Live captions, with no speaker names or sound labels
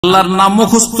আল্লাহর নাম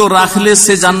মুখস্থ রাখলে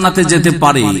সে জান্নাতে যেতে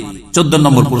পারে। 14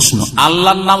 নম্বর প্রশ্ন,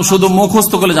 আল্লাহর নাম শুধু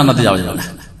মুখস্থ করলে জান্নাতে যাওয়া যাবে না।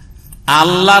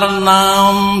 আল্লাহর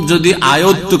নাম যদি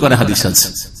আয়ত্ত করে, হাদিস আছে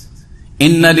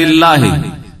ইন্না লিল্লাহি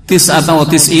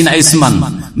 99 ইসমান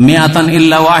মিআতান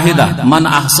ইল্লা ওয়াহিদা মান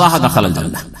আহসাহা দাখালাল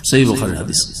জান্নাহ। সহিহ বুখারীর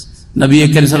হাদিস। নবী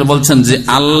কারীম সাল্লাল্লাহু আলাইহি ওয়াসাল্লাম বলছেন যে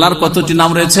আল্লাহর কতটি নাম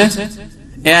রয়েছে?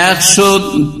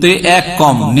 100 1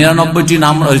 কম 99টি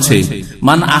নাম রয়েছে।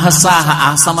 মান আহসাহা,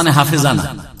 আহসা মানে হাফেজানা,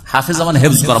 হাফেজা মানে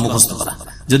হেফজ করা, মুখস্থ করা।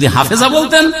 যদি হাফেজা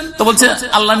বলতেন তো বলছে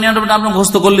আল্লাহ 99টা আপনি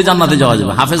মুখস্থ করলে জান্নাতে যাওয়া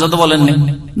যাবে। হাফেজা তো বলেননি। নবী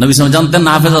সাল্লাল্লাহু আলাইহি ওয়াসাল্লাম জানতেন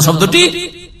না হাফেজা শব্দটি?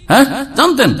 হ্যাঁ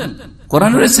জানতেন,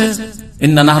 কোরআনে রয়েছে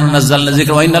ইন্না নাহনু নাযালনা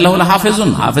যিকরা ওয়া ইন্না লাহু লাহাফিজুন।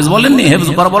 হাফেজ বলেননি, হেফজ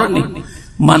করা বলেননি।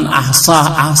 মান আহসা,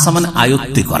 আহসা মানে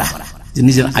আয়ত্তে করা, যে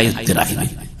নিজের আয়ত্তে রাখবে।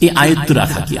 এই আয়ত্ত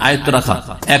রাখা কি? আয়ত্ত রাখা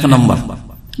 1 নম্বর।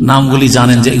 নামগুলি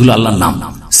জানেন যে এগুলো আল্লাহর নাম,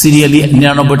 সিরিয়ালি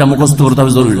 99টা মুখস্থ করতে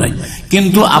হবে জরুরি নয়,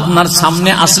 কিন্তু আপনার সামনে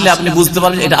আসলে আপনি বুঝতে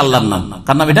পারবেন এটা আল্লাহর নাম।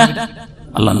 কার নাম এটা?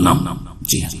 আল্লাহর নাম।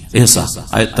 জি এহসাস,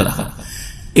 আয়ত্ত রাখা।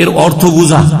 এর অর্থ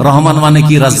বুঝা, রহমান মানে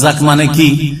কি, রাজ্জাক মানে কি,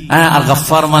 আর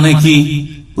গফফার মানে কি,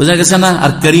 বুঝা গেছে না?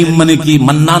 আর করিম মানে কি,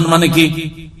 মান্নান মানে কি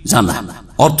জানা,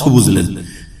 অর্থ বুঝলেন।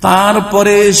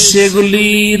 তারপরে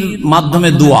সেগুলির মাধ্যমে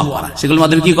দোয়া করা, সেগুলির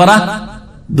মাধ্যমে কি করা?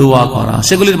 দোয়া করা।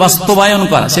 সেগুলির বাস্তবায়ন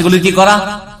করা, সেগুলির কি করা?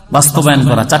 বাস্তবায়ন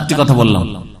করা। 4টি কথা বললাম।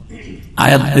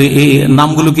 আয়াত এই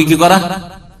নামগুলো কি কি করা?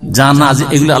 জানা যে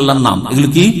এগুলি আল্লাহর নাম, এগুলো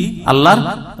কি আল্লাহর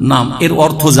নাম, এর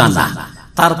অর্থ জানা।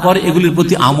 তারপর এগুলির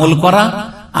প্রতি আমল করা,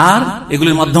 আর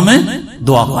এগুলির মাধ্যমে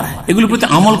দোয়া করা। এগুলির প্রতি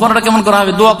আমল করাটা কেমন করা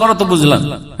হবে? দোয়া করা তো বুঝলাম,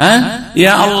 হ্যাঁ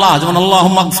ইয়া আল্লাহ, যেমন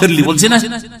আল্লাহুম্মা গফিরলি বলছি না,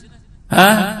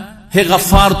 হ্যাঁ হে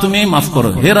গফফার তুমি মাফ করো,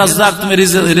 হে রাজ্জাক তুমি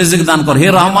রিজিক দান করো, হে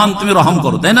রহমান তুমি রহম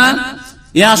করো, তাই না?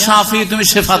 ইয়া শাফি তুমি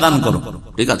শেফা দান করো।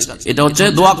 ঠিক আছে, এটা হচ্ছে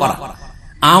দোয়া করা।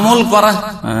 আমল করা,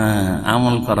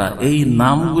 আমল করা, এই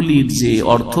নামগুলির যে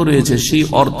অর্থ রয়েছে সেই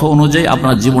অর্থ অনুযায়ী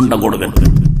আপনার জীবনটা গড়বেন।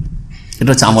 এটা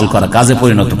হচ্ছে আমল করা, কাজে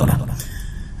পরিণত করা।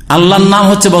 আল্লাহর নাম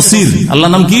হচ্ছে বসির।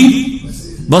 আল্লাহর নাম কি?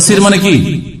 বসির মানে কি?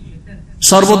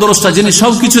 সর্বদ্রষ্টা, যিনি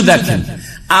সবকিছু দেখেন।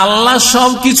 আল্লাহ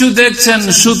সবকিছু দেখছেন,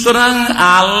 সুতরাং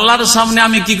আল্লাহর সামনে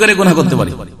আমি কি করে গুনাহ করতে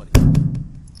পারি?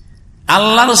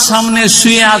 আল্লাহর সামনে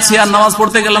শুয়ে আছি আর নামাজ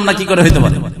পড়তে গেলাম না, কি করে হইতে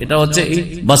পারে? এটা হচ্ছে এই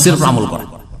বসির আমল করা।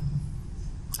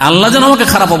 আল্লাহ যেন আমাকে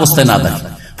খারাপ অবস্থায় না দেখে।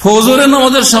 ফজরের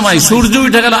নামাজের সময় সূর্য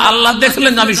উঠে গেল, আল্লাহ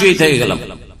দেখলেন আমি শুয়ে থেকে গেলাম,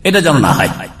 এটা যেন না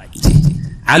হয়।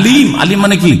 আলিম, আলিম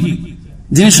মানে কি?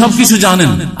 যিনি সবকিছু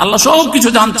জানেন। আল্লাহ সবকিছু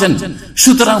জানছেন,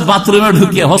 সুতরাং বাথরুমে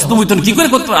ঢুকিয়ে হস্তমৈথুন কি করে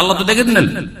করতে পারে? আল্লাহ তো দেখে নিলেন।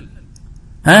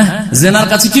 হ্যাঁ, জেনার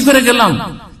কাছে কি করে গেলাম,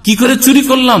 কি করে চুরি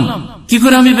করলাম, কি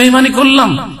করে আমি বেঈমানি করলাম,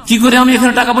 কি করে আমি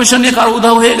এখানে টাকা পয়সা নিয়ে কারো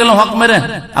উধাও হয়ে গেলাম হক মেরে,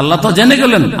 আল্লাহ তো জেনে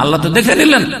গেলেন, আল্লাহ তো দেখে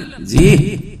নিলেন। জি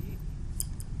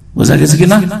বোঝা গেছে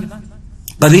কিনা?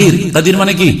 কাদির, কাদির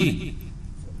মানে কি?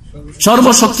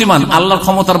 সর্বশক্তিমান। আল্লাহর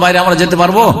ক্ষমতার বাইরে আমরা যেতে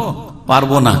পারবো?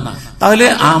 পারবো না। তাহলে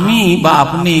আমি বা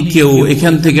আপনি কেউ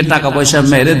এখান থেকে টাকা পয়সা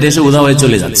মেরে দেশে উধাও হয়ে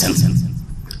চলে যাচ্ছেন,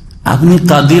 আপনি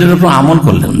কাদিরের উপর আমল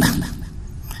করলেন না।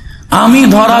 আমি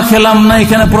ধরা খেলাম না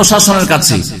এখানে প্রশাসনের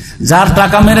কাছে, যার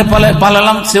টাকা মেরে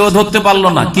পালালাম সেও ধরতে পারলো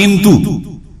না, কিন্তু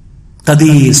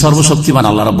কাদির সর্বশক্তিমান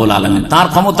আল্লাহ রাব্বুল আলামিন, তার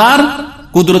ক্ষমতার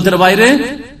কুদরতের বাইরে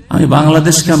আমি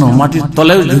বাংলাদেশ কেন মাটির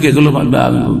তলায় ঢুকে গেল,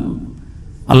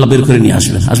 আল্লাহ বের করে নিয়ে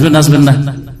আসবেন। আসবেন আসবেন না?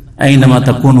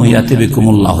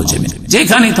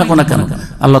 যেখানেই থাকো না কেন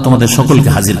আল্লাহ তোমাদের সকলকে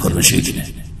হাজির করবে সেই দিনে।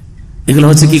 এগুলো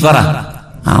হচ্ছে কি করা?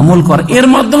 আমল করা। এর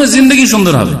মাধ্যমে জিন্দগি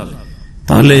সুন্দর হবে।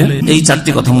 তাহলে এই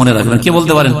 4টি কথা মনে রাখবেন। কে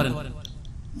বলতে পারেন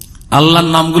আল্লাহর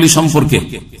নামগুলি সম্পর্কে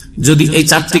যদি এই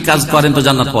 4টি কাজ করেন তো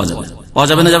জান্নাত পাওয়া যাবে? পাওয়া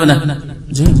যাবে না? যাবে না?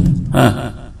 হ্যাঁ,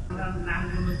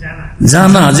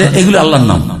 জানা যে এগুলি আল্লাহর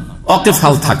নাম, ওকে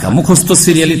ফাল থাকা, মুখস্থ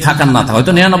সিরিয়ালি থাকার না থাকা।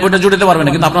 হয়তো 99টা জুড়তে পারবে না,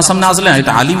 কিন্তু আপনার সামনে আসলে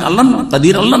এটা আলিম আল্লাহর নাম,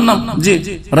 কাদির আল্লাহর নাম, জি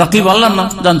রাকিব আল্লাহর নাম,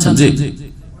 জানছেন? জি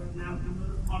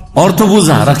অর্থ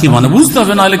বুঝা, রাকিব মানে বুঝতে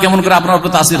হবে, নাহলে কেমন করে আপনার উপর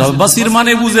তাসির হবে। বাসির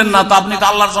মানে বুঝেন না তো আপনি তো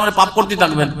আল্লাহর সামনে পাপ করতে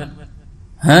থাকবেন।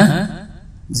 হ্যাঁ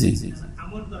জি,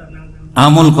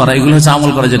 আমল করা, এগুলো হচ্ছে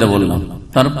আমল করা যেটা বললাম।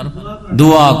 তারপর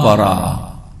দোয়া করা,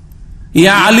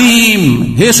 ইয়া আলিম,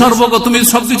 হে সর্বজ্ঞ তুমি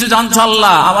সবকিছু জানছো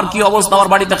আল্লাহ, আমার কি অবস্থা, আমার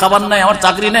বাড়িতে খাবার নাই, আমার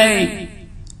চাকরি নেই,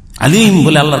 আলিম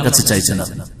বলে আল্লাহর কাছে চাইছেন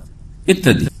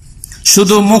ইত্যাদি।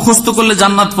 শুধু মুখস্থ করলে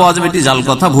জান্নাত পাওয়া যাবে এটি জাল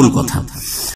কথা, ভুল কথা।